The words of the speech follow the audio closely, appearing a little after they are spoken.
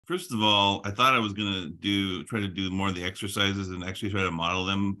first of all, I thought I was gonna try to do more of the exercises and actually try to model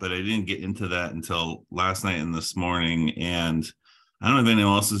them, but I didn't get into that until last night and this morning. And I don't know if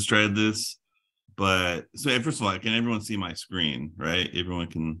anyone else has tried this, but so first of all, can everyone see my screen? Right? Everyone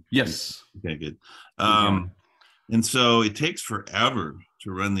can. Yes. Okay, good. Yeah. And so it takes forever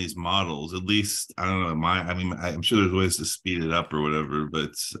to run these models. At least I don't know. I'm sure there's ways to speed it up or whatever,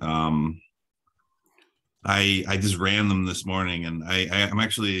 but I just ran them this morning, and I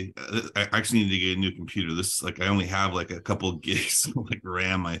actually need to get a new computer. This like I only have like a couple of gigs like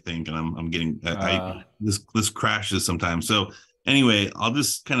RAM, I think, and I'm getting this crashes sometimes. So anyway, I'll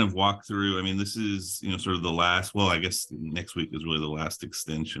just kind of walk through. I mean, this is sort of the last. Well, I guess next week is really the last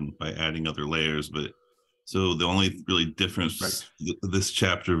extension by adding other layers, but. So the only really difference this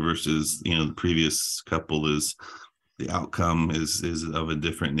chapter versus the previous couple is the outcome is of a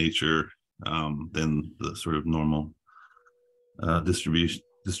different nature than the sort of normal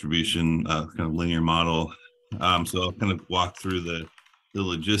distribution kind of linear model. So I'll kind of walk through the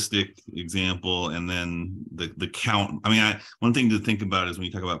logistic example and then the count. I mean, one thing to think about is when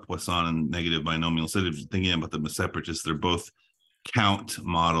you talk about Poisson and negative binomial, instead of thinking about them as separate, just they're both count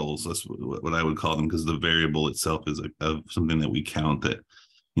models. That's what I would call them, because the variable itself is something that we count that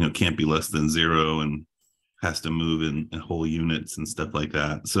can't be less than 0 and has to move in whole units and stuff like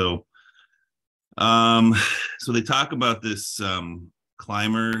that. So so they talk about this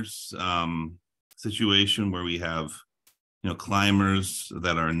climbers situation where we have climbers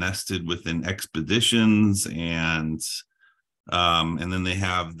that are nested within expeditions, and then they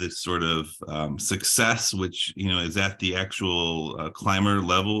have this sort of success, which is at the actual climber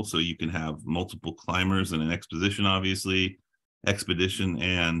level. So you can have multiple climbers in an expedition,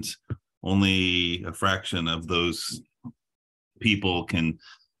 and only a fraction of those people can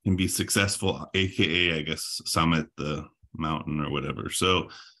be successful, aka I guess summit the mountain or whatever. So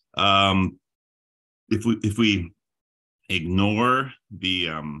if we ignore the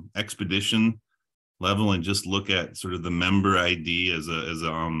expedition level and just look at sort of the member ID as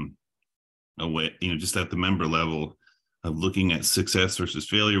a way, just at the member level of looking at success versus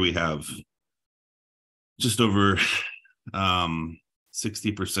failure, we have just over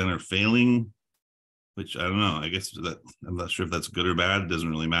 60% are failing, which I don't know. I guess that I'm not sure if that's good or bad. It doesn't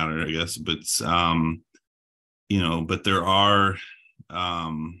really matter, I guess. But but there are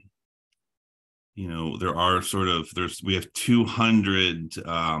we have 200 is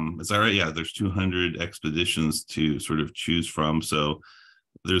that right? Yeah, there's 200 expeditions to sort of choose from. So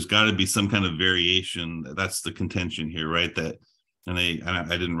there's got to be some kind of variation. That's the contention here, right? That, and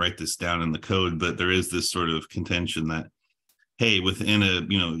I didn't write this down in the code, but there is this sort of contention that, hey, within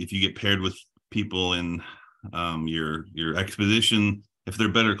if you get paired with people in your expedition, if they're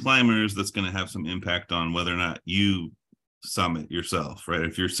better climbers, that's going to have some impact on whether or not you summit yourself, right?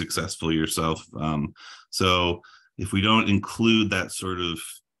 If you're successful yourself. So if we don't include that sort of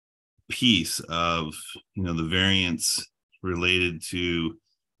piece of the variance related to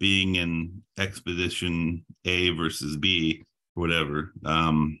being in expedition A versus B or whatever,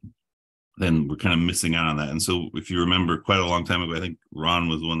 then we're kind of missing out on that. And so if you remember, quite a long time ago, I think Ron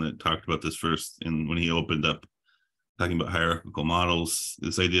was the one that talked about this first, and when he opened up talking about hierarchical models,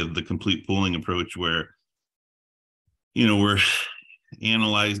 this idea of the complete pooling approach, where we're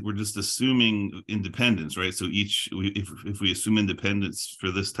just assuming independence, right? So if we assume independence for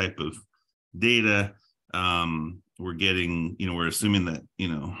this type of data, we're assuming that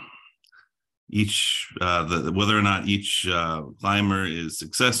whether or not each climber is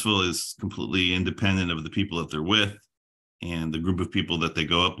successful is completely independent of the people that they're with and the group of people that they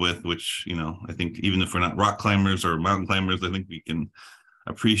go up with, which I think even if we're not rock climbers or mountain climbers, I think we can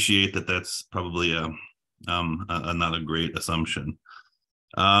appreciate that that's probably not a great assumption.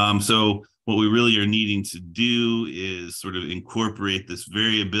 So what we really are needing to do is sort of incorporate this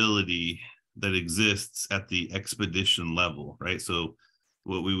variability that exists at the expedition level, right? So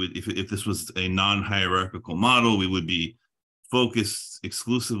what we would, if this was a non-hierarchical model, we would be focused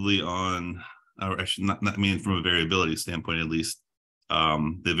exclusively on, or I should not I mean from a variability standpoint at least,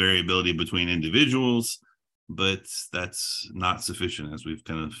 the variability between individuals, but that's not sufficient, as we've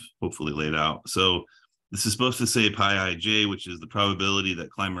kind of hopefully laid out. So this is supposed to say pi ij, which is the probability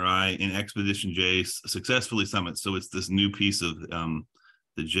that climber I in expedition J successfully summits. So it's this new piece of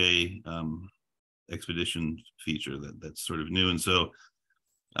the J expedition feature that's sort of new. And so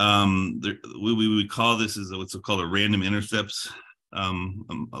we would call this is what's called a random intercepts a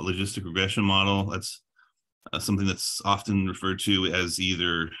logistic regression model. That's something that's often referred to as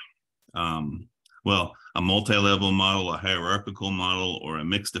either a multi-level model, a hierarchical model, or a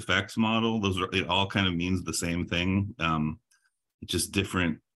mixed effects model. It all kind of means the same thing. It's just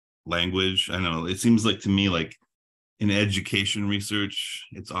different language. I don't know. It seems like to me, like in education research,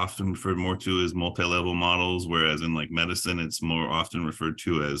 it's often referred more to as multi-level models, whereas in like medicine, it's more often referred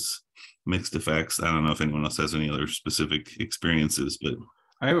to as mixed effects. I don't know if anyone else has any other specific experiences, but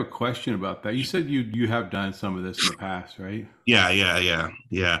I have a question about that. You said you have done some of this in the past, right? yeah.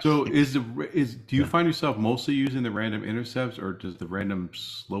 So do you Yeah. find yourself mostly using the random intercepts, or does the random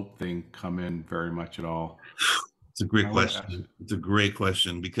slope thing come in very much at all? It's a great I want to ask question. it. It's a great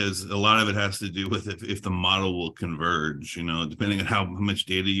question because a lot of it has to do with if the model will converge, depending on how much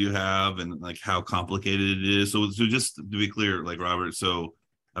data you have and like how complicated it is. So just to be clear, like Robert, so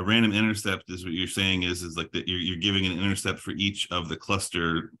a random intercept is what you're saying is like that you're giving an intercept for each of the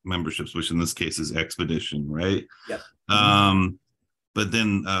cluster memberships, which in this case is expedition, right? Yep. Um, but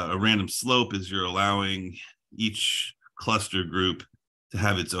then a random slope is you're allowing each cluster group to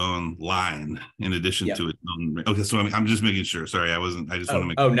have its own line in addition Yep. to its own. Okay, so I'm just making sure. Sorry, I just want to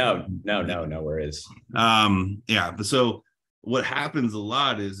make. Oh no worries. Yeah, but so what happens a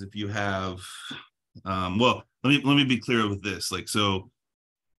lot is if you have, well, let me be clear with this. Like, so,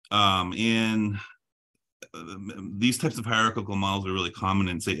 in these types of hierarchical models are really common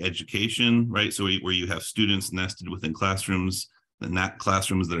in, say, education, right? So where you have students nested within classrooms, and not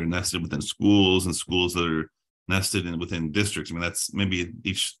classrooms that are nested within schools, and schools that are nested within districts. I mean, that's maybe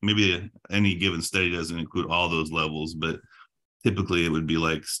any given study doesn't include all those levels, but typically it would be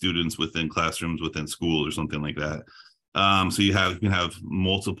like students within classrooms within school or something like that. So you can have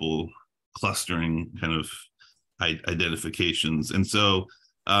multiple clustering kind of identifications, and so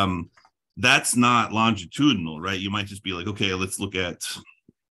that's not longitudinal, right? You might just be like, okay, let's look at,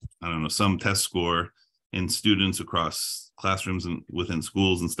 I don't know, some test score in students across classrooms and within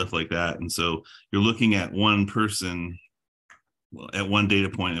schools and stuff like that. And so you're looking at one person at one data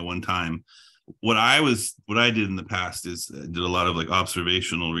point at one time. What I did in the past is did a lot of like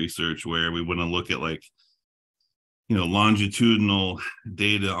observational research where we want to look at like, longitudinal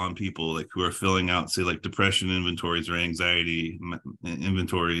data on people like who are filling out, say, like depression inventories or anxiety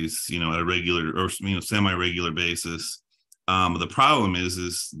inventories, at a regular or semi-regular basis. The problem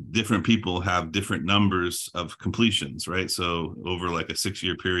is different people have different numbers of completions, right? So over like a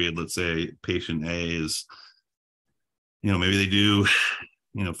 6-year period, let's say patient A is, maybe they do,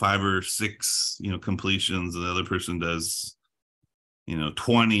 5 or 6, completions, and the other person does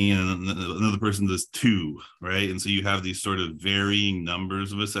 20, and another person does 2, right? And so you have these sort of varying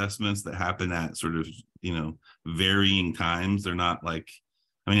numbers of assessments that happen at sort of varying times. They're not like,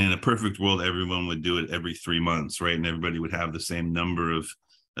 I mean, in a perfect world, everyone would do it every 3 months, right? And everybody would have the same number of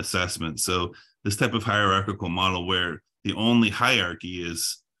assessments. So this type of hierarchical model where the only hierarchy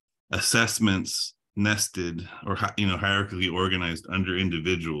is assessments nested or hierarchically organized under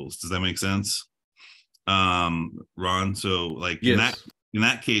individuals. Does that make sense, Ron? So like in Yes.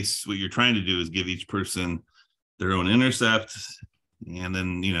 that case, what you're trying to do is give each person their own intercept and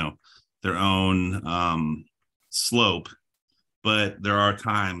then their own slope. But there are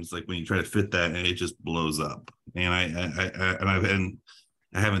times like when you try to fit that and it just blows up. And I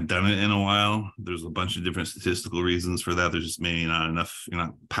haven't done it in a while. There's a bunch of different statistical reasons for that. There's just maybe not enough, you're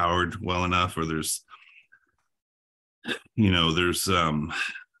not powered well enough, or there's a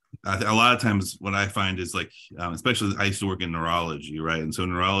lot of times what I find is like, especially I used to work in neurology, right? And so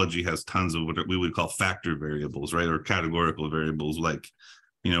neurology has tons of what we would call factor variables, right? Or categorical variables, like,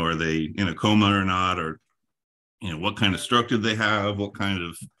 are they in a coma or not? Or, what kind of stroke did they have? What kind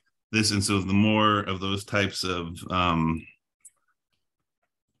of this? And so the more of those types of, the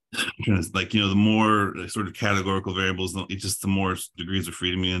more sort of categorical variables, it's just the more degrees of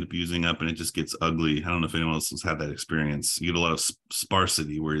freedom you end up using up, and it just gets ugly. I don't know if anyone else has had that experience. You get a lot of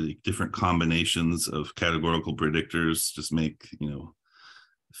sparsity where different combinations of categorical predictors just make,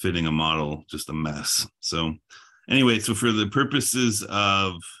 fitting a model just a mess. So anyway, so for the purposes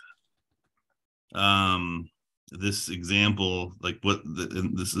of this example, like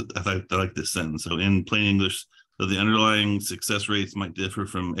I like this sentence. So in plain English, so the underlying success rates might differ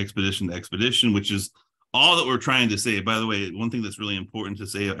from expedition to expedition, which is all that we're trying to say. By the way, one thing that's really important to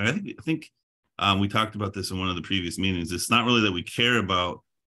say, and I think we talked about this in one of the previous meetings. It's not really that we care about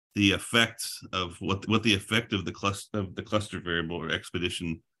the effect of what the effect of the cluster variable or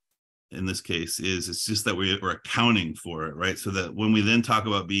expedition in this case is. It's just that we're accounting for it, right? So that when we then talk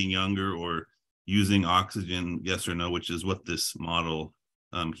about being younger or using oxygen, yes or no, which is what this model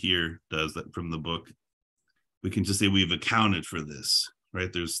here does, that from the book, we can just say we've accounted for this,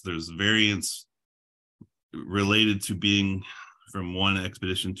 right? There's variance related to being from one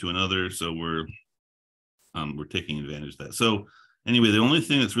expedition to another, so we're taking advantage of that. So anyway, the only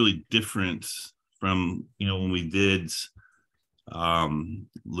thing that's really different from when we did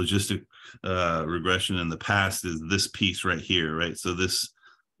logistic regression in the past is this piece right here, right? So this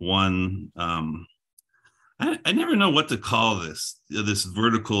one, I never know what to call this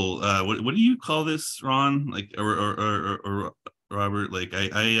vertical. What do you call this, Ron? Like or Robert? Like I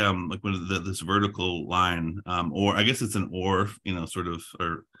like when this vertical line, or I guess it's an or, sort of,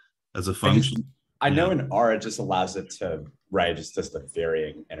 or as a function. I know in R it just allows it to just does the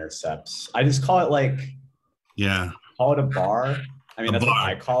varying intercepts. I just call it call it a bar. I mean, that's what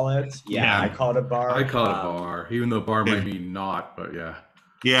I call it. Yeah, I call it a bar. I call it a bar, even though bar might be not, but yeah.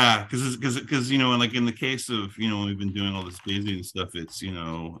 Yeah, because like in the case of when we've been doing all this Bayesian stuff, it's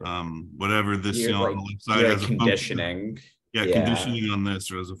whatever this on the left side as a conditioning. Conditioning on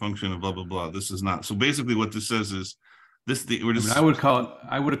this, or as a function of blah blah blah. This is not. So basically, what this says is this. I would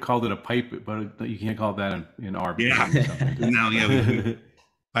have called it a pipe, but you can't call that in R. Yeah. Now,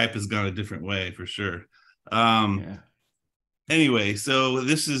 pipe has gone a different way for sure. Anyway, so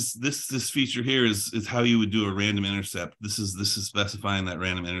this feature here is how you would do a random intercept. This is specifying that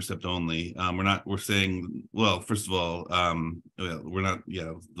random intercept only. We're saying, well, first of all, we're not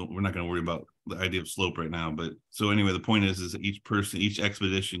going to worry about the idea of slope right now. But so anyway, the point is that each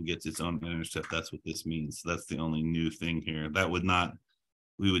expedition gets its own intercept. That's what this means. That's the only new thing here.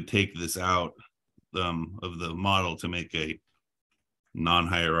 We would take this out of the model to make a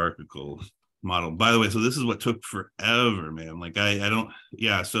non-hierarchical model. By the way, so this is what took forever, man. Like I don't,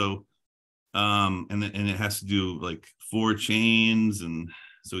 so and it has to do like 4 chains, and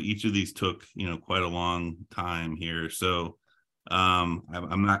so each of these took quite a long time here. So I'm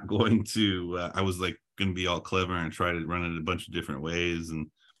not going to I was like going to be all clever and try to run it a bunch of different ways,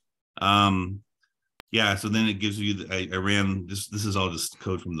 and so then it gives you I ran this is all just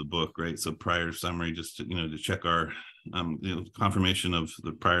code from the book, right? So prior summary, just to, to check our confirmation of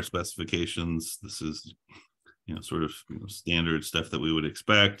the prior specifications. This is sort of standard stuff that we would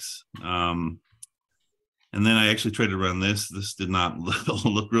expect. And then I actually tried to run this did not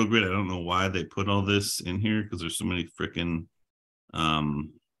look real great. I don't know why they put all this in here, because there's so many freaking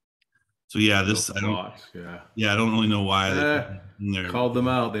so yeah, this I don't really know why they there. Called them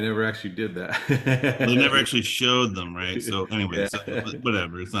out. They never actually did that. They never actually showed them, right? So anyway,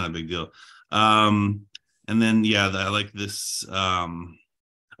 whatever, it's not a big deal. And then I like this.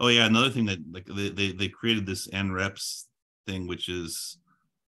 Another thing that like they created this NREPS thing, which is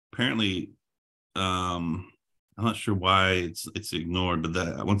apparently I'm not sure why it's ignored, but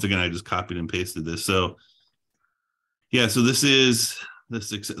that once again I just copied and pasted this. So so this is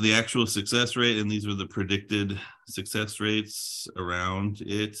the actual success rate, and these are the predicted success rates around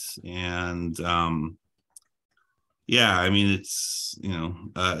it. And I mean, it's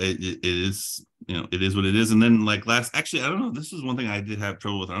it is it is what it is. And then like I don't know, this is one thing I did have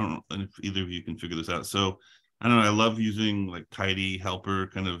trouble with. I don't know if either of you can figure this out. So I don't know, I love using like tidy helper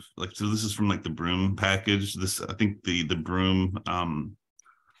kind of like, so this is from like the Broom package. I think the Broom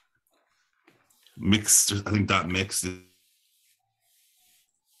mixed, I think .mixed is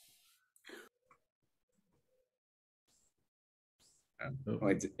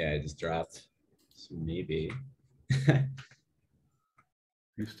I just dropped. So maybe.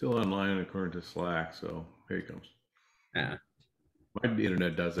 He's still online according to Slack, so here he comes. Yeah. My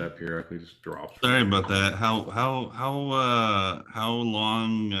internet does that periodically, just drops. Sorry about that. How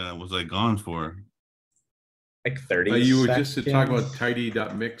long was I gone for? Like 30 you were just to talk about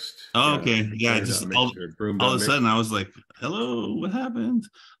tidy.mixed. Oh, okay. Just all of a sudden I was like, hello, what happened?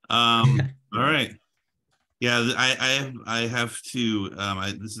 All right. Yeah, I have to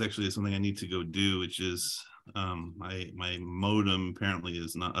this is actually something I need to go do, which is my modem apparently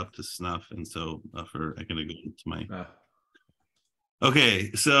is not up to snuff, and so I gotta go into my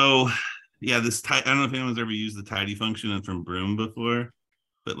okay. So this I don't know if anyone's ever used the tidy function from Broom before,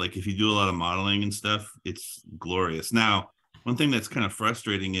 but like if you do a lot of modeling and stuff, it's glorious. Now, one thing that's kind of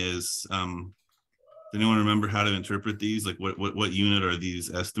frustrating is does anyone remember how to interpret these? Like what unit are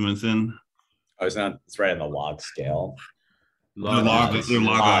these estimates in? Oh, it's right on the log scale. Log odds.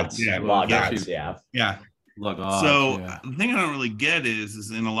 Yeah. Log odds, yeah. Log odds, so the thing I don't really get is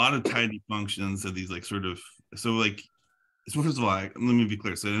in a lot of tidy functions of these like sort of, so like, so first of all, let me be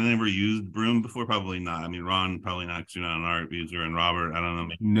clear. So I never used Broom before? Probably not. I mean, Ron, probably not, because you're not an art user, and Robert, I don't know.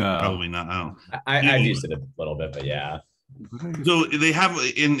 No. Probably not. I don't. I've used it a little bit, but yeah. So they have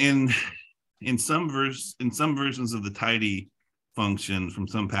in some versions of the tidy function from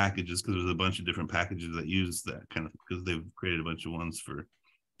some packages, because there's a bunch of different packages that use that kind of, because they've created a bunch of ones for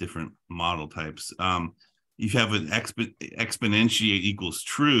different model types. You have an exponentiate equals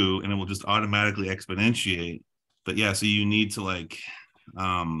true, and it will just automatically exponentiate. But so you need to like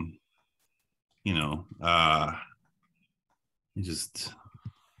you just,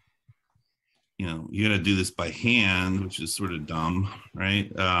 you know, you got to do this by hand, which is sort of dumb,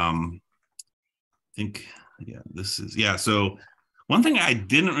 right? I think, yeah, this is, yeah. So one thing I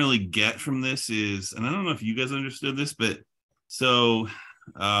didn't really get from this is, and I don't know if you guys understood this, but so,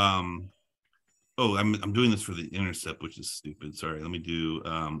 oh, I'm doing this for the intercept, which is stupid. Sorry, let me do,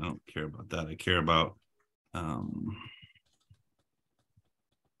 I don't care about that. I care about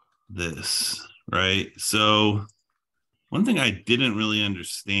this, right? So one thing I didn't really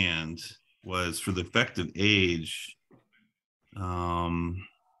understand was for the effective age,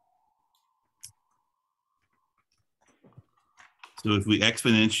 so if we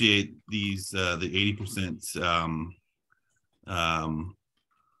exponentiate these, the 80%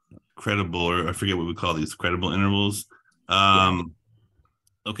 credible, or I forget what we call these, credible intervals.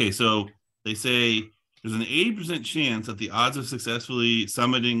 Okay, so they say there's an 80% chance that the odds of successfully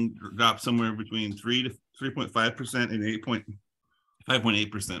summiting drop somewhere between 3 to 3.5% and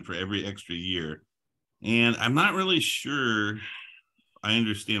 5.8% for every extra year. And I'm not really sure I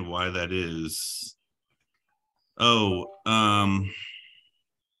understand why that is. Oh,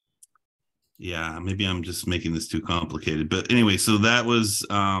 yeah, maybe I'm just making this too complicated. But anyway, so that was,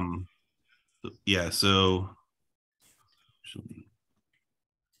 yeah, so actually,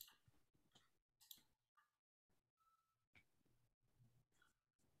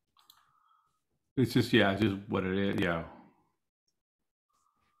 it's just, yeah, it's just what it is. Yeah.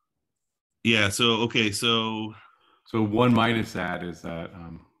 Yeah. So, okay. So 1 minus that is that,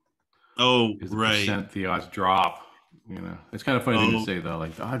 oh, is the right. percent the odds drop. You know, it's kind of funny thing to say though,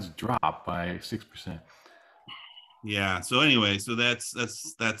 like the odds drop by 6%. Yeah. So anyway, so that's or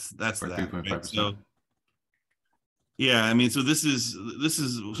that. 3.5%. Right? So yeah, I mean, so this is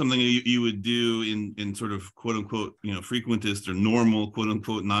something you would do in sort of quote unquote, you know, frequentist or normal quote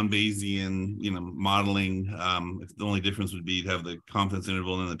unquote non-Bayesian, you know, modeling. If the only difference would be to have the confidence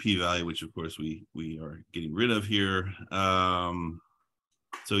interval and the p-value, which of course we are getting rid of here.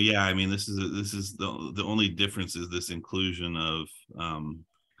 So yeah, I mean, this is the only difference is this inclusion of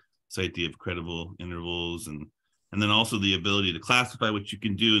this idea of credible intervals, and then also the ability to classify, which you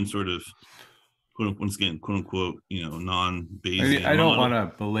can do in sort of once again, quote unquote, you know, non-Bayesian. I don't want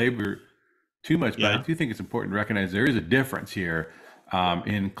to belabor too much, but Yeah. I do think it's important to recognize there is a difference here.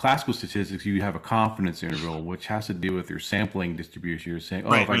 In classical statistics, you have a confidence interval, which has to do with your sampling distribution. You're saying,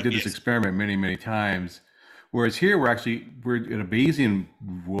 oh, if I did this experiment many, many times. Whereas here, we're in a Bayesian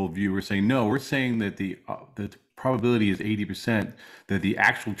worldview, we're saying, no, we're saying that the probability is 80%, that the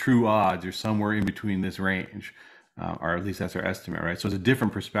actual true odds are somewhere in between this range. Or at least that's our estimate, right? So it's a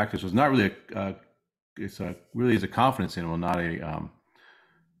different perspective. So it's not really really is a confidence interval, not a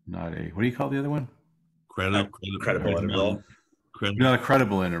what do you call the other one? Credible interval. Not a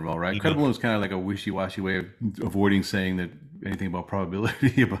credible interval, right? Yeah. Credible is kind of like a wishy-washy way of avoiding saying that anything about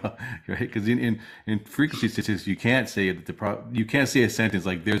probability about, right? Because in frequency statistics, you can't say that you can't say a sentence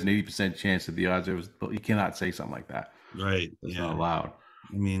like there's an 80% chance that the odds are, but you cannot say something like that. Right. It's not allowed.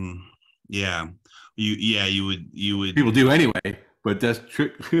 I mean, yeah. You would people do anyway, but that's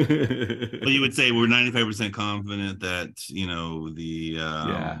trick. Well, you would say we're 95% confident that, you know, the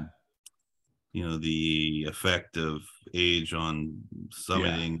you know, the effect of age on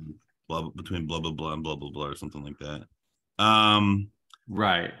summiting between blah blah blah and blah blah blah or something like that.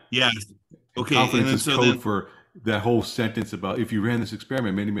 Right. Yeah. Okay. Confidence and is code for that whole sentence about if you ran this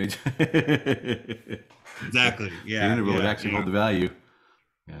experiment many exactly. Yeah. The interval would actually hold the value.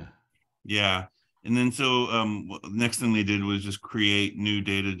 Yeah. Yeah. And then so next thing they did was just create new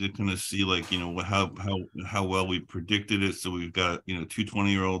data to kind of see, like, you know, how well we predicted it. So we've got, you know, 2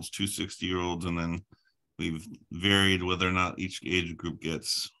 20-year-olds, 2 60-year-olds, and then we've varied whether or not each age group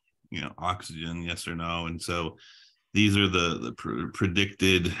gets, you know, oxygen, yes or no. And so these are the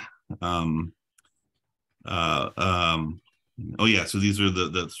predicted oh yeah, so these are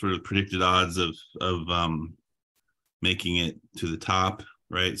the sort of predicted odds of making it to the top,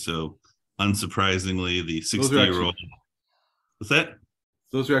 right? So unsurprisingly, the 60-year-old. What's that?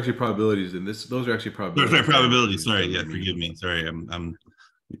 Those are actually probabilities, and those are actually probabilities. Sorry, probabilities. Sorry, yeah, forgive me. Sorry, I'm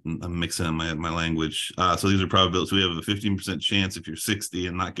mixing up my language. So these are probabilities. So we have a 15% chance if you're 60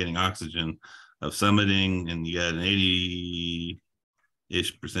 and not getting oxygen of summiting, and you got an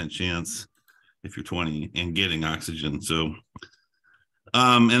 80-ish% chance if you're 20 and getting oxygen. So,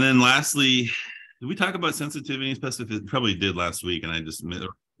 and then lastly, did we talk about sensitivity and specificity? Probably did last week, and I just, you know,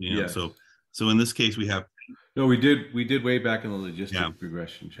 yes. So in this case, we have. No, we did way back in the logistic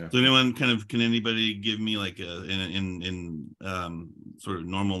regression chapter. So can anybody give me like in sort of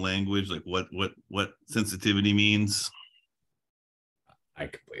normal language, like what sensitivity means? I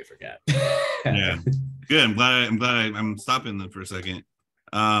completely forget. Yeah. Good. I'm stopping them for a second.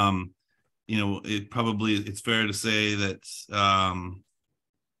 It's fair to say that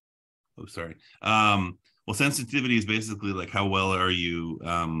well, sensitivity is basically like how well are you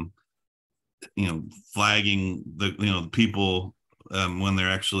flagging the people when they're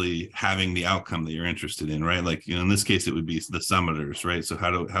actually having the outcome that you're interested in, right? Like, in this case, it would be the summators, right? So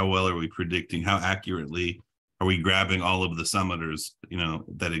how well are we predicting, how accurately are we grabbing all of the summators,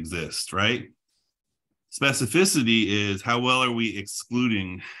 that exist, right? Specificity is how well are we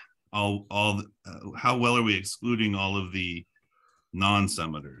excluding how well are we excluding all of the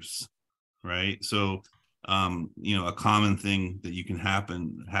non-summators, right? So a common thing that you can have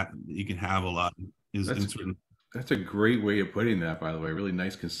a lot is that's a great way of putting that, by the way. Really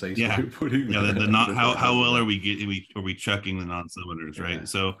nice, concise way of putting that. How well are we chucking the non-summators, right?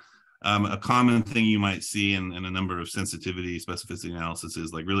 So a common thing you might see in a number of sensitivity specificity analysis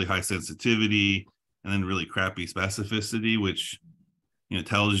is like really high sensitivity and then really crappy specificity, which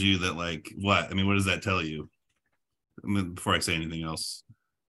tells you that, like, what does that tell you? Before I say anything else,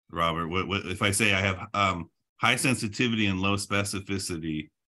 Robert, what if I say I have high sensitivity and low specificity?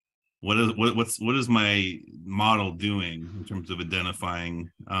 What is my model doing in terms of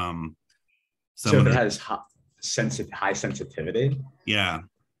identifying so if it has high sensitivity? Yeah.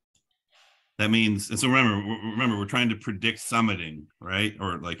 That means, and so remember, we're trying to predict summiting, right?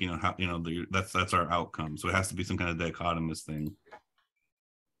 Or like, how, that's our outcome. So it has to be some kind of dichotomous thing.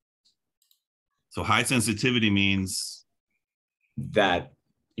 So high sensitivity means that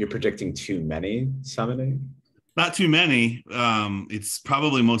you're predicting too many summiting? Not too many. It's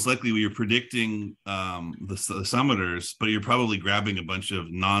probably most likely you're predicting the summators, but you're probably grabbing a bunch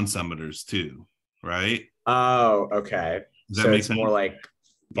of non-summators too, right? Oh, okay. So it's more like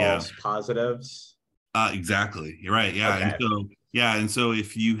false positives. Exactly. You're right. Yeah. Okay. And so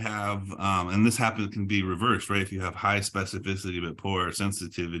if you have, and this can be reversed, right? If you have high specificity but poor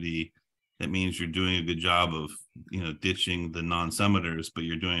sensitivity, that means you're doing a good job of, ditching the non-summators, but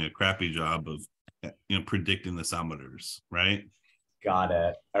you're doing a crappy job of, predicting the summators, right? Got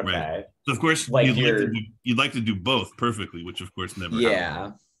it. Okay. Right. So of course, like you'd like to do both perfectly, which of course never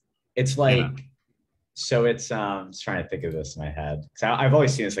happens. It's like, so it's just trying to think of this in my head, because I've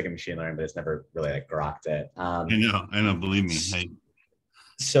always seen this like in machine learning, but it's never really like grokked it. I know, believe me.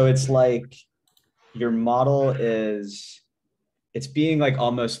 So it's like your model it's being like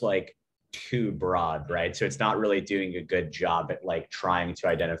almost like too broad, right? So it's not really doing a good job at like trying to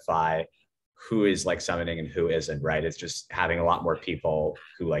identify who is like summiting and who isn't, right? It's just having a lot more people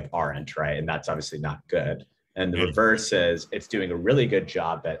who like aren't, right? And that's obviously not good. And the reverse is it's doing a really good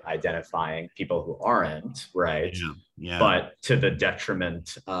job at identifying people who aren't, right? Yeah. But to the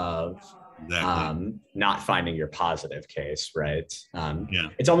detriment of not finding your positive case, right?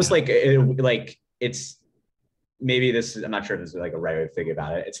 It's almost like it's maybe this is, I'm not sure if this is like a right way to think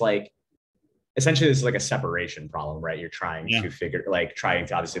about it. It's like, essentially this is like a separation problem, right? You're trying to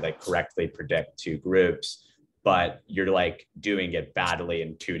obviously like correctly predict two groups, but you're like doing it badly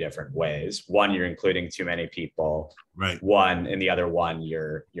in two different ways. One, you're including too many people, right? One, and the other one,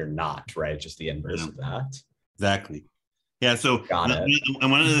 you're not, right? Just the inverse of that. Exactly. Yeah. So, and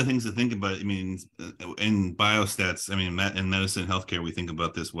one of the things to think about, in biostats, in medicine, healthcare, we think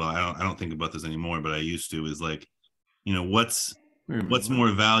about this. Well, I don't think about this anymore, but I used to. Is like, what's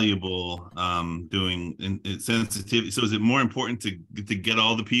more valuable doing in sensitivity? So is it more important to get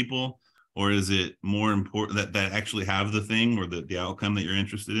all the people, or is it more important that actually have the thing or the outcome that you're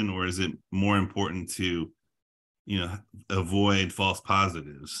interested in, or is it more important to avoid false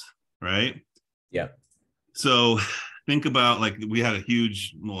positives, right? Yeah. So think about, like, we had a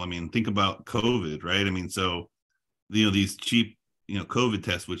huge, think about COVID, right? So these cheap COVID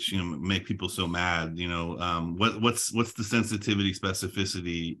tests, which make people so mad. What's the sensitivity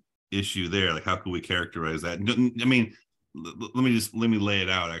specificity issue there? Like, how can we characterize that? Let me lay it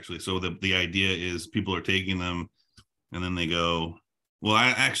out actually. So the idea is people are taking them, and then they go, well,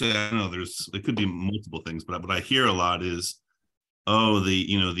 I don't know. It could be multiple things, but what I hear a lot is,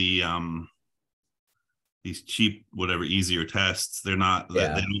 these cheap easier tests. They're not.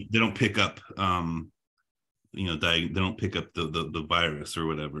 They don't pick up. They don't pick up the virus or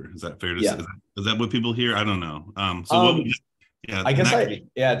whatever. Is that fair to say? Is that what people hear? I don't know. I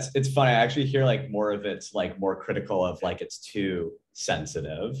guess it's funny. I actually hear like more of it's like more critical of like it's too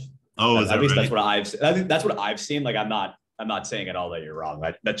sensitive. At least that's what I've seen. Like I'm not saying at all that you're wrong.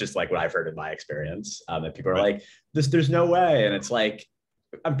 That's just like what I've heard in my experience. That people are like, there's no way. And it's like,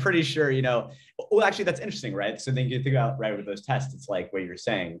 I'm pretty sure, well, actually that's interesting, right? So then you think about, right, with those tests, it's like what you're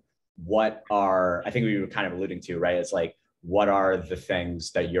saying, I think we were kind of alluding to, right? It's like, what are the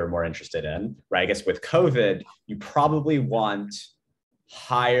things that you're more interested in, right? I guess with COVID, you probably want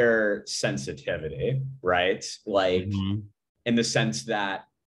higher sensitivity, right? Like in the sense that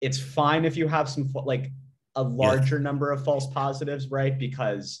it's fine if you have some, like a larger number of false positives, right?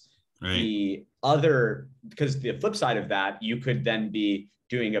 Because the flip side of that, you could then be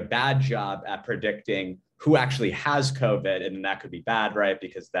doing a bad job at predicting who actually has COVID, and that could be bad, right?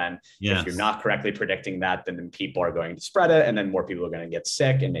 Because then if you're not correctly predicting that, then people are going to spread it, and then more people are going to get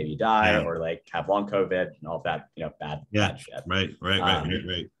sick and maybe die or like have long COVID and all of that, bad shit. Right.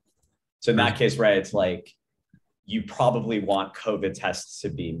 So in that case, right, it's like you probably want COVID tests to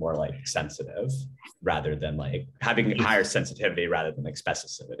be more like sensitive rather than like having higher sensitivity rather than like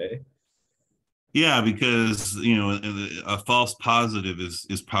specificity. Yeah, because a false positive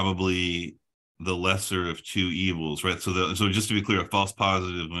is probably the lesser of two evils, right? So just to be clear, a false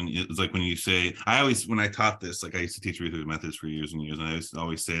positive, it's like when you say, when I taught this, like I used to teach research methods for years and years, and I used to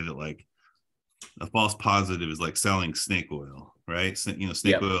always say that like a false positive is like selling snake oil, right?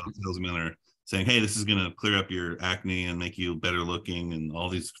 Snake oil salesmen are saying, hey, this is going to clear up your acne and make you better looking and all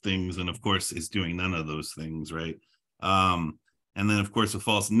these things, and of course it's doing none of those things, right? And then of course a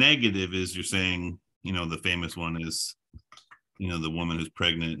false negative is you're saying, the famous one is the woman who's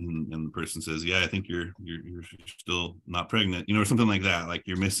pregnant and the person says, yeah, I think you're still not pregnant, or something like that, like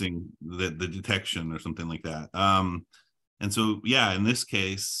you're missing the detection or something like that. And so in this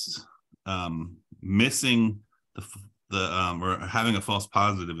case, missing the or having a false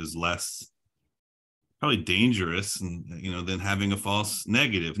positive is less probably dangerous and than having a false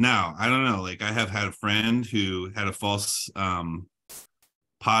negative. Now I don't know, like I have had a friend who had a false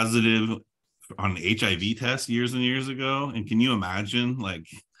positive on an HIV test years and years ago, and can you imagine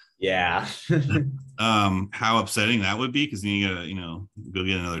how upsetting that would be? Because you gotta go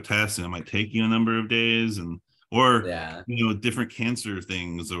get another test and it might take you a number of days, or different cancer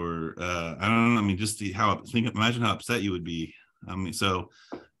things, or I don't know, I mean just imagine how upset you would be. I mean, so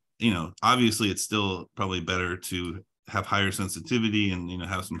obviously it's still probably better to have higher sensitivity and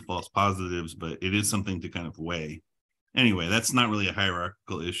have some false positives, but it is something to kind of weigh. Anyway, that's not really a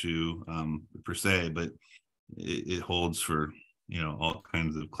hierarchical issue per se, but it holds for all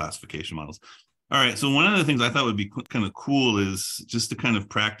kinds of classification models. All right, so one of the things I thought would be kind of cool is just to kind of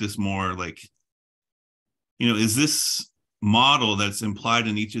practice more, like is this model that's implied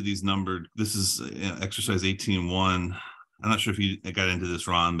in each of these numbered, this is exercise 18.1. I'm not sure if you got into this,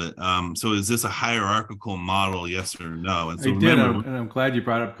 Ron, but so is this a hierarchical model, yes or no? And so I did, and I'm glad you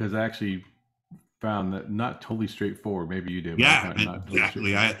brought it up because I actually found that not totally straightforward. Maybe you did. Yeah,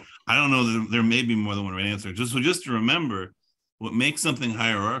 exactly. I don't know, there may be more than one right answer. Just to remember, what makes something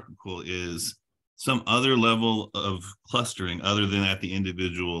hierarchical is some other level of clustering other than at the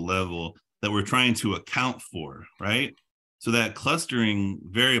individual level that we're trying to account for, right? So that clustering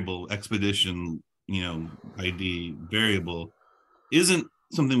variable, expedition, ID variable, isn't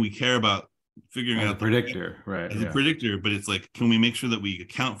something we care about figuring out. Predictor, right? As a predictor, but it's like, can we make sure that we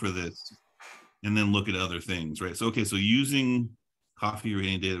account for this and then look at other things, right? So, okay, so using coffee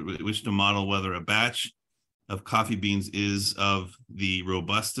rating data, which to model whether a batch of coffee beans is of the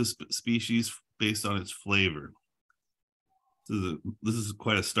Robusta species based on its flavor. So this is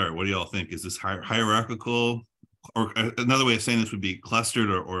quite a start. What do y'all think? Is this hierarchical? Or another way of saying this would be clustered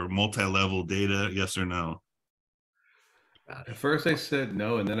or multi-level data, yes or no? At first I said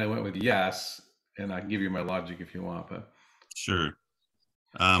no, and then I went with yes, and I can give you my logic if you want, but sure.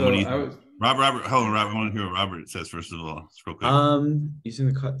 Robert, hold on, Robert, I want to hear what Robert says first of all. It's real quick.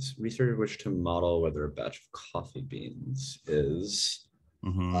 Using the research which to model whether a batch of coffee beans is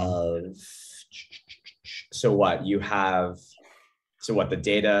so what you have, so what the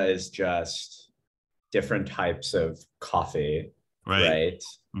data is just different types of coffee, right?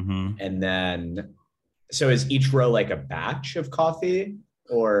 And then, so is each row like a batch of coffee,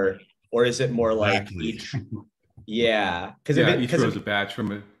 or is it more like each? Yeah, because each row is a batch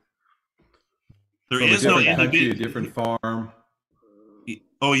from a. There is no country, a different farm.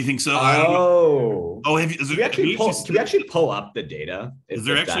 Oh, you think so? Can we actually pull up the data? Is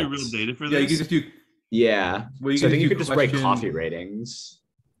there actually real data for this? Yeah, you can just do. Yeah, well, so I think you could just write coffee ratings.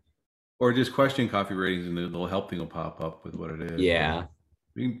 Or just question coffee ratings, and the little help thing will pop up with what it is. Yeah.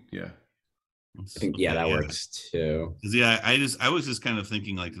 Yeah. I think that works too. Yeah, I was just kind of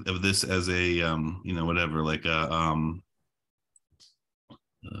thinking like of this as a whatever, like a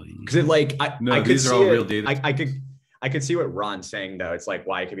because it like I could these see are all it, real data. I could see what Ron's saying though. It's like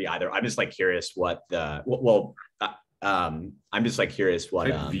why it could be either. I'm just like curious what the I'm just like curious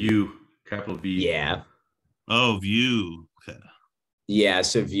what view, capital V. Yeah. Oh, view. Okay. Yeah,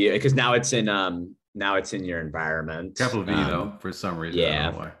 so view, because now it's in now it's in your environment. Capital V though, for some reason. Yeah. I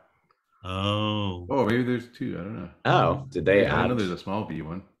don't know why. Oh, maybe there's two. I don't know. Oh, did they add? I know there's a small V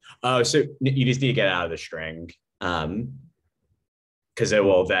one. Oh, so you just need to get out of the string. Because it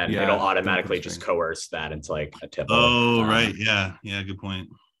will then it'll automatically just coerce that into like a typical. Oh, right. Yeah. Good point.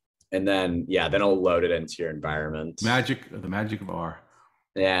 And then then it'll load it into your environment. The magic of R.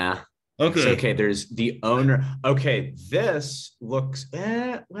 Yeah. Okay. So, okay, there's the owner. Okay, this looks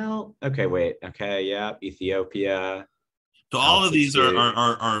well. Okay, wait. Okay, yeah, Ethiopia. So all of these are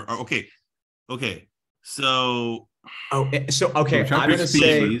okay. Okay. So okay, I'm gonna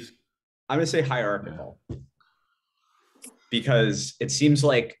say hierarchical. Yeah. Because it seems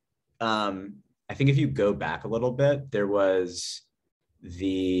like I think if you go back a little bit, there was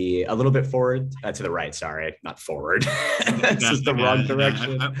a little bit forward to the right. Sorry, not forward. This is the wrong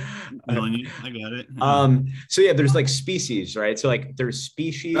direction. I got it. So yeah, there's like species, right? So like there's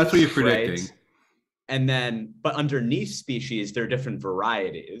species. That's what you're predicting. Right? And then, but underneath species, there are different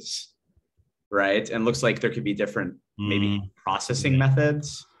varieties, right? And looks like there could be different maybe processing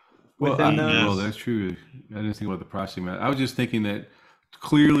methods. Well, that's true. I didn't think about the processing method. I was just thinking that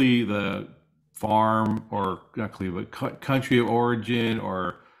clearly the farm, or not clearly, but country of origin,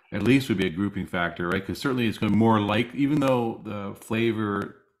 or at least would be a grouping factor, right? Because certainly it's going to be more like, even though the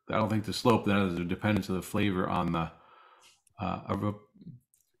flavor, I don't think the slope, that is the dependence of the flavor on the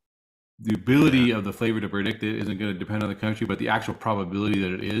ability of the flavor to predict it isn't going to depend on the country, but the actual probability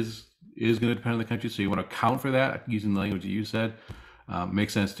that it is going to depend on the country. So you want to account for that using the language that you said.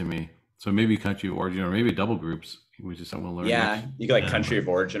 Makes sense to me. So maybe country of origin, or maybe double groups, which is something we'll learn. Yeah, next. you could country of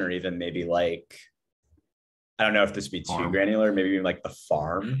origin, or even maybe like, I don't know if this would be too granular, maybe even like the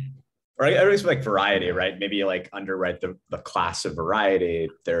farm, or at least like variety, right? Maybe like underwrite the class of variety.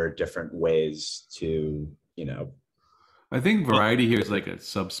 There are different ways to, I think variety here is like a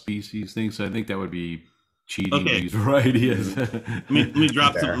subspecies thing. So I think that would be cheating to use variety as. let me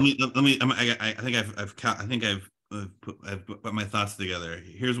drop some. I think I've put my thoughts together.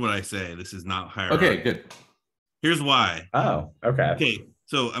 Here's what I say. This is not hierarchy. Okay, good. Here's why. Oh, okay. Okay.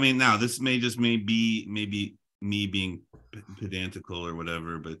 So, now this may be maybe me being pedantical or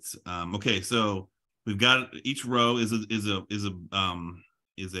whatever, but okay. So we've got each row is a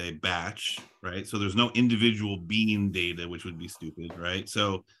batch, right? So there's no individual bean data, which would be stupid, right?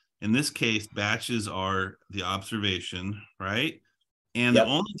 So in this case, batches are the observation, right? And the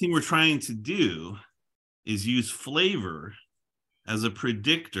only thing we're trying to do is use flavor as a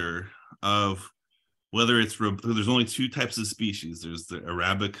predictor of whether it's, there's only two types of species. There's the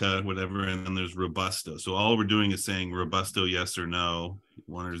Arabica, whatever, and then there's Robusto. So all we're doing is saying Robusto, yes or no,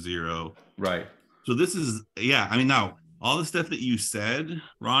 1 or 0. Right. So this is, now all the stuff that you said,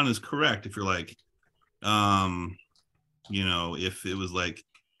 Ron, is correct. If you're like, if it was like,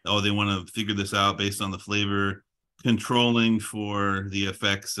 oh, they want to figure this out based on the flavor, controlling for the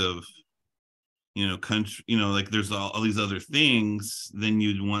effects of, country, like there's all these other things, then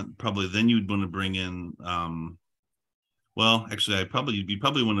you'd want to bring in, well, actually, you'd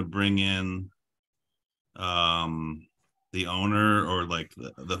probably want to bring in the owner, or like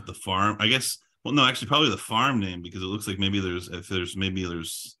the farm, I guess. Well, no, actually, probably the farm name, because it looks like maybe there's if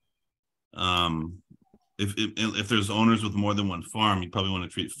there's owners with more than one farm, you probably want to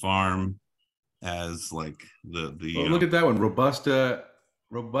treat farm as like the well, look at that one, Robusta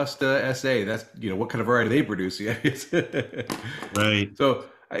SA. That's, what kind of variety they produce. Right. So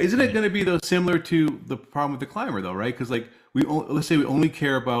isn't it going to be though similar to the problem with the climber though, right? Because like let's say we only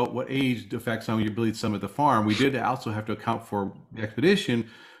care about what age affects on your ability to summit the farm. We did also have to account for the expedition,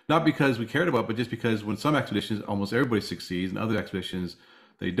 not because we cared about, but just because when some expeditions almost everybody succeeds, and other expeditions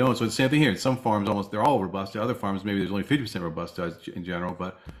they don't. So it's the same thing here. In some farms, they're all Robusta. Other farms, maybe there's only 50% Robusta in general,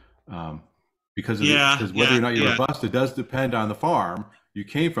 but because whether or not you're Robusta does depend on the farm you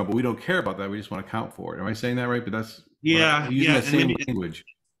came from, but we don't care about that. We just want to account for it. Am I saying that right? But that's using that same language.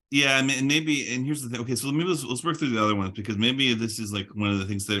 Yeah, and here's the thing. Okay, so maybe let's work through the other ones, because maybe this is like one of the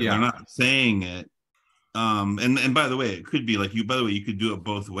things that they're not saying it. And by the way, it could be like you could do it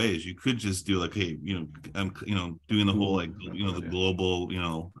both ways. You could just do like, hey, I'm doing the whole like the global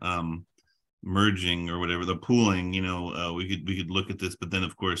merging or whatever, the pooling. We could look at this, but then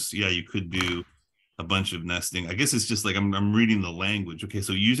of course, you could do a bunch of nesting. I guess it's just like I'm reading the language. Okay,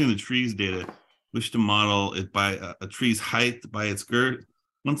 so using the trees data, wish to model it by a tree's height by its girth.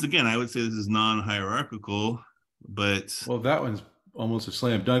 Once again, I would say this is non-hierarchical, but that one's almost a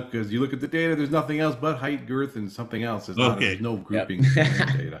slam dunk, because you look at the data, there's nothing else but height, girth, and something else. There's no grouping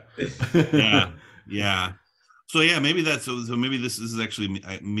data. Yeah. So yeah, maybe that's so maybe this is actually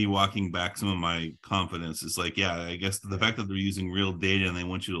me walking back some of my confidence. It's like, yeah, I guess the fact that they're using real data and they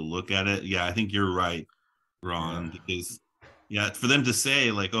want you to look at it. Yeah, I think you're right, Ron, because yeah, for them to say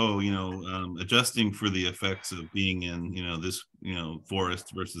like, oh, adjusting for the effects of being in, this,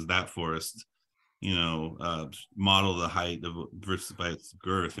 forest versus that forest, model the height of versus by its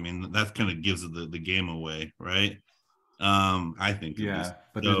girth. I mean, that kind of gives the game away, right? I think. Yeah,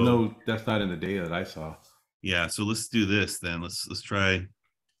 but so, that's not in the data that I saw. Yeah, so let's do this then. Let's try.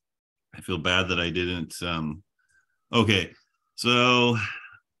 I feel bad that I didn't. Okay, so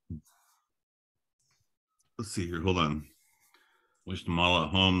let's see here. Hold on. Wish to model at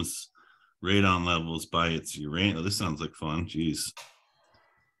Holmes radon levels by its uranium. Oh, this sounds like fun. Jeez.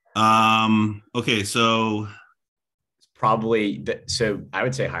 Okay, so it's probably so I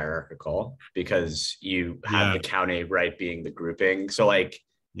would say hierarchical because you have the county, right, being the grouping. So like,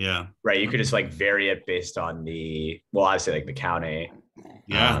 yeah, right, you could just like vary it based on obviously like the county.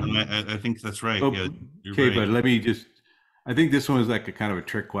 Yeah, I think that's right. Oh, yeah, okay, right. But let me just, I think this one is like a kind of a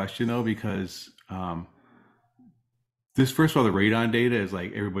trick question though, because this, first of all, the radon data is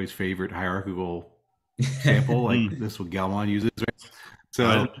like everybody's favorite hierarchical sample. Like this is what Galvan uses, right?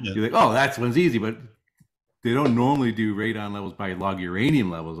 So you're like, oh, that one's easy, but they don't normally do radon levels by log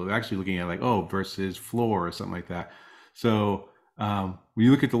uranium levels. They're actually looking at like, oh, versus floor or something like that. So when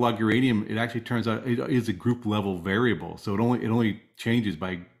you look at the log uranium, it actually turns out it is a group level variable. So it only changes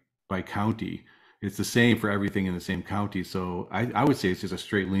by county. It's the same for everything in the same county. So I would say it's just a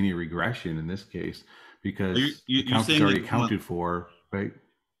straight linear regression in this case, because the county is already accounted for, right?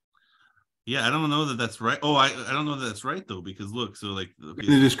 Yeah, I don't know that that's right. Oh, I don't know that that's right though, because look, so like in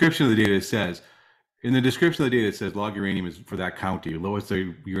the description of the data it says, log uranium is for that county, lowest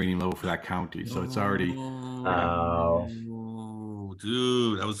the uranium level for that county. So it's already. Oh,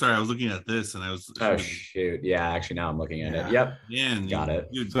 dude, I was looking at this and I was. Oh shoot! Yeah, actually now I'm looking at it. Yep. Man, got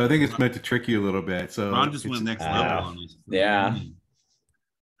it. Dude, so I think it's meant to trick you a little bit. So Ron just went next level on this. Yeah.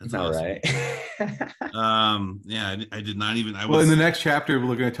 That's all awesome. right. Yeah, I did not even. In the next chapter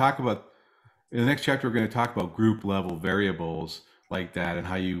we're going to talk about. In the next chapter, we're going to talk about group level variables like that and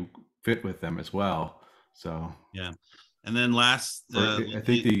how you fit with them as well. So yeah, and then last, I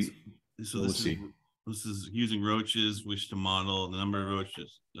think this is using roaches, wish to model the number of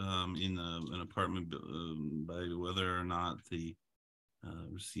roaches in an apartment by whether or not the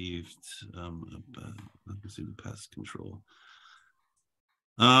received pest control.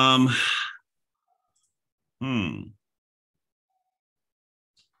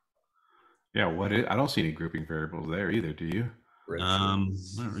 Yeah, I don't see any grouping variables there either. Do you? Not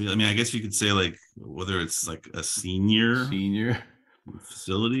really. I mean, I guess you could say like whether it's like a senior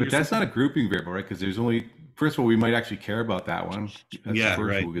facility, but that's not a grouping variable, right? Because there's only, first of all, we might actually care about that one. That's the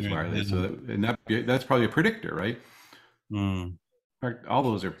first rule gets violated. So that's probably a predictor, right? In fact, all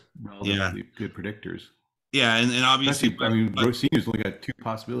those are relatively good predictors. Yeah, and obviously, seniors only got two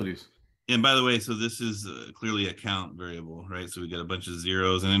possibilities. And by the way, so this is clearly a count variable, right? So we got a bunch of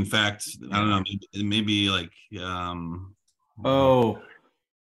zeros, and in fact, I don't know, maybe like. Oh,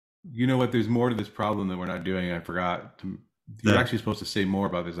 you know what? There's more to this problem that we're not doing. I forgot. You're actually supposed to say more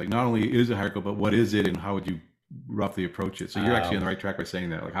about this. Like, not only is it hierarchical, but what is it, and how would you roughly approach it? So you're actually on the right track by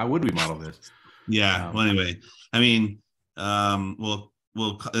saying that. Like, how would we model this? Yeah. Well, anyway, I mean, well,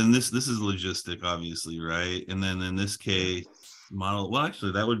 and this is logistic, obviously, right? And then in this case, model. Well,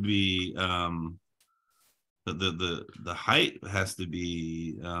 actually, that would be the height has to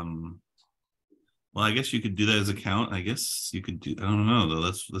be. Well, I guess you could do that as a count. I guess you could do. I don't know though.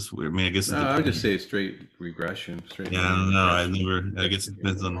 That's weird. I mean, I guess. No, I would just say straight regression. Yeah, I don't know. I guess it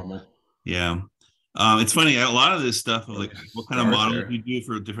depends on. Normal. Yeah. It's funny. A lot of this stuff of like what kind of model you do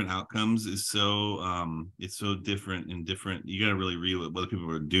for different outcomes is so it's so different and different. You got to really read what other people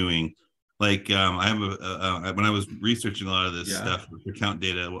are doing. Like I have when I was researching a lot of this stuff for count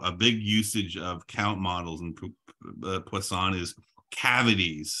data, a big usage of count models and Poisson is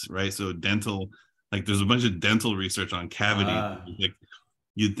cavities, right? So dental, like there's a bunch of dental research on cavities. Like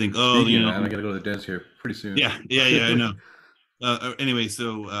you'd think, oh, I gotta go to the dentist here pretty soon. Yeah, I know. Anyway,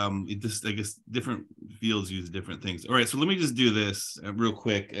 so I guess different fields use different things. All right, so let me just do this real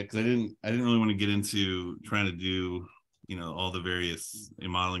quick because I didn't really want to get into trying to do all the various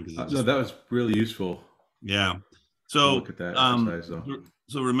modeling. No, that was really useful. Yeah. So look at that exercise though.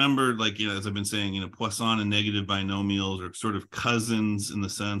 So remember, like as I've been saying, Poisson and negative binomials are sort of cousins in the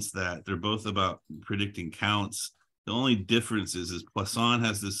sense that they're both about predicting counts. The only difference is Poisson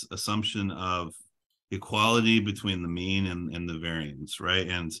has this assumption of equality between the mean and the variance, right?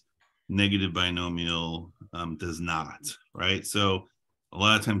 And negative binomial does not, right? So a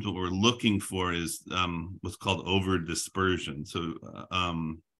lot of times what we're looking for is what's called over dispersion. So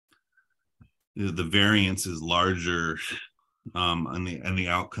the variance is larger on the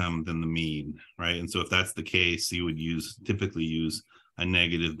outcome than the mean, right? And so if that's the case, you would typically use a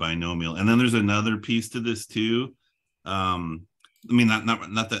negative binomial. And then there's another piece to this too. I mean,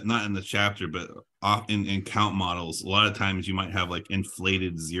 not in the chapter, but in count models, a lot of times you might have like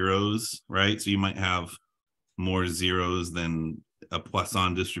inflated zeros, right? So you might have more zeros than a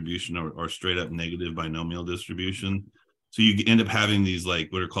Poisson distribution or straight up negative binomial distribution. So you end up having these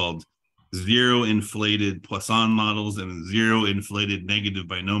like what are called zero inflated Poisson models and zero inflated negative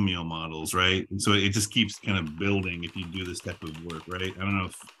binomial models, right? And so it just keeps kind of building if you do this type of work, right? I don't know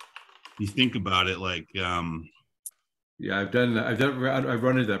if you think about it like yeah, I've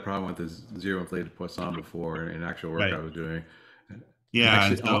run into that problem with this zero inflated Poisson before in actual work I was doing.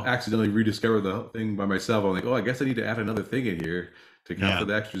 Yeah, I'll accidentally rediscover the thing by myself. I'm like, oh, I guess I need to add another thing in here to account for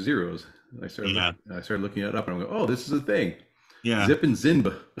the extra zeros. I started looking it up, and I'm like, oh, this is a thing. Yeah, zip and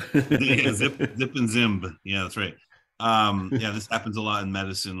zimb. Yeah, zip and zimb. Yeah, that's right. Yeah, this happens a lot in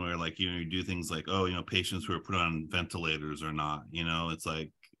medicine where like you do things like, oh, patients who are put on ventilators or not. It's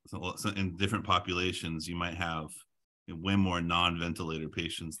like in different populations you might have way more non-ventilator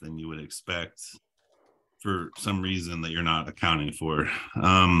patients than you would expect for some reason that you're not accounting for.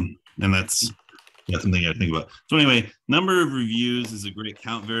 And that's something I think about. So anyway, number of reviews is a great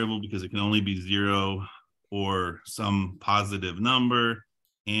count variable because it can only be 0 or some positive number.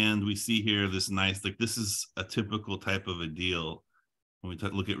 And we see here this nice, like this is a typical type of a deal. When we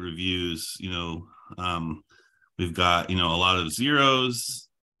look at reviews, we've got, a lot of zeros.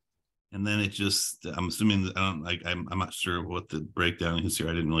 And then it just, I'm assuming, I'm not sure what the breakdown is here.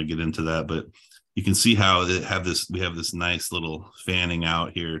 I didn't really get into that, but you can see how we have this nice little fanning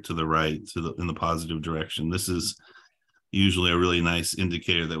out here to the right, in the positive direction. This is usually a really nice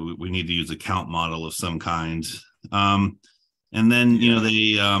indicator that we need to use a count model of some kind. And then,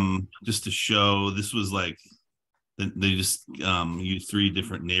 they, just to show, this was like, they just used 3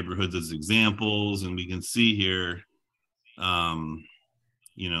 different neighborhoods as examples. And we can see here,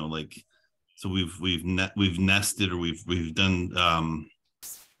 like, so we've nested, or we've done,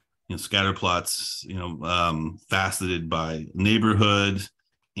 scatter plots, faceted by neighborhood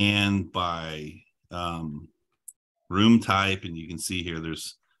and by room type. And you can see here,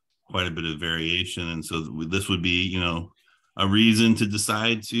 there's quite a bit of variation. And so this would be, a reason to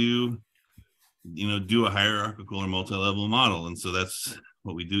decide to, do a hierarchical or multi-level model. And so that's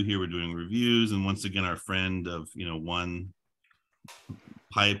what we do here. We're doing reviews. And once again, our friend of, one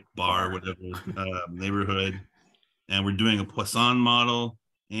pipe, bar, whatever, neighborhood. And we're doing a Poisson model.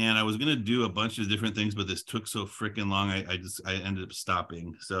 And I was going to do a bunch of different things, but this took so freaking long. I ended up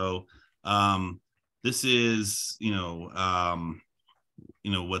stopping. So this is,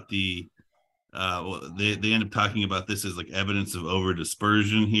 what they end up talking about this as like evidence of over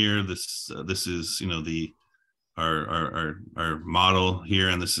dispersion here. This is, our model here.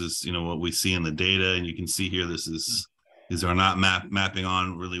 And this is, what we see in the data. And you can see here, these are not mapping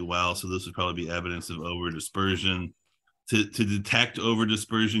on really well. So this would probably be evidence of over dispersion. To detect over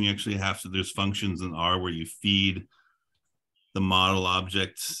dispersion, you actually have to, there's functions in R where you feed the model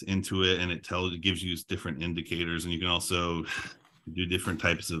objects into it, and it gives you different indicators, and you can also do different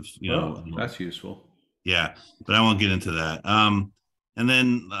types of, that's useful. Yeah, but I won't get into that. And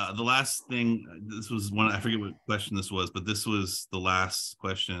then the last thing, this was one, I forget what question this was, but this was the last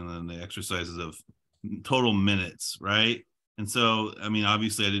question in the exercises of total minutes, right? And so, I mean,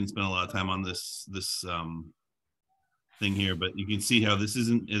 obviously I didn't spend a lot of time on this thing here, but you can see how this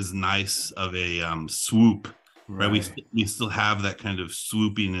isn't as nice of a swoop, right? We still have that kind of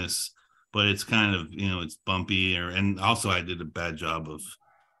swoopiness, but it's kind of, it's bumpy, and also I did a bad job of,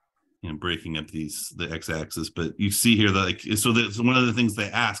 breaking up the x-axis. But you see here that, like, so that's one of the things they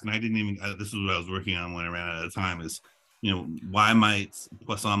ask, and I didn't even, this is what I was working on when I ran out of time, is, why might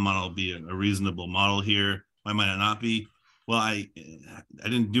Poisson model be a reasonable model here? Why might it not be? Well, I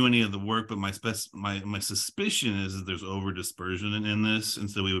didn't do any of the work, but my suspicion is that there's over dispersion in this, and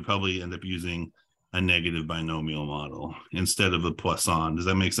so we would probably end up using a negative binomial model instead of a Poisson. Does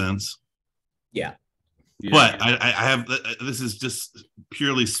that make sense? Yeah. But I have, this is just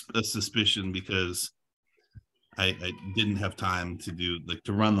purely a suspicion because I didn't have time to do, like,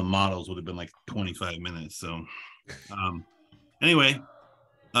 to run the models would have been like 25 minutes. So anyway,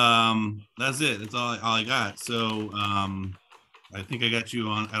 that's it. That's all I got. So I think I got you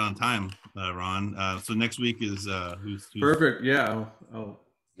on time, Ron. So next week is who's perfect. Yeah, I'll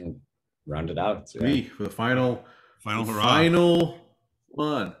round it out. Me for the final hurrah. Final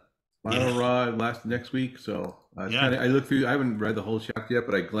one. Final rod next week. So I look through. I haven't read the whole chapter yet,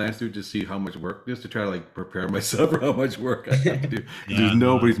 but I glanced through to see how much work, just to try to like prepare myself for how much work I have to do.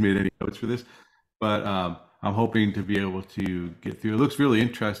 Nobody's made any notes for this, but I'm hoping to be able to get through. It looks really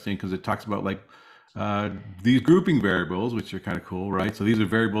interesting because it talks about like these grouping variables, which are kind of cool, right? So these are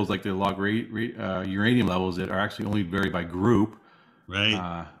variables like the log uranium levels that are actually only vary by group,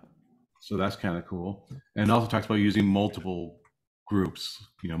 right? So that's kind of cool. And it also talks about using multiple groups,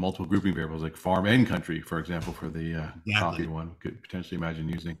 multiple grouping variables like farm and country, for example, for the coffee one. Could potentially imagine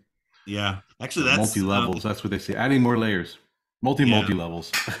using. Yeah, actually, that's multi-levels. That's what they say. Adding more layers,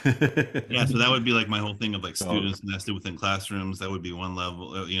 multi-levels. Yeah, so that would be like my whole thing of like students nested within classrooms. That would be one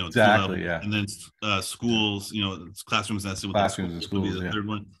level. Exactly. Yeah. And then schools. Classrooms nested within classrooms and schools. Would be the third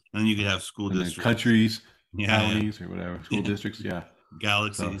one. And then you could have school districts, countries, counties, or whatever. School districts. Yeah.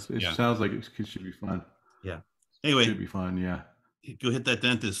 Galaxies. So it sounds like it should be fun. Yeah. Anyway, it should be fun. Yeah. Go hit that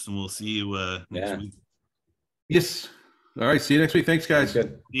dentist, and we'll see you next week. Yes. All right. See you next week. Thanks, guys.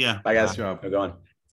 Good. Yeah. Bye, guys. Good job. Go on.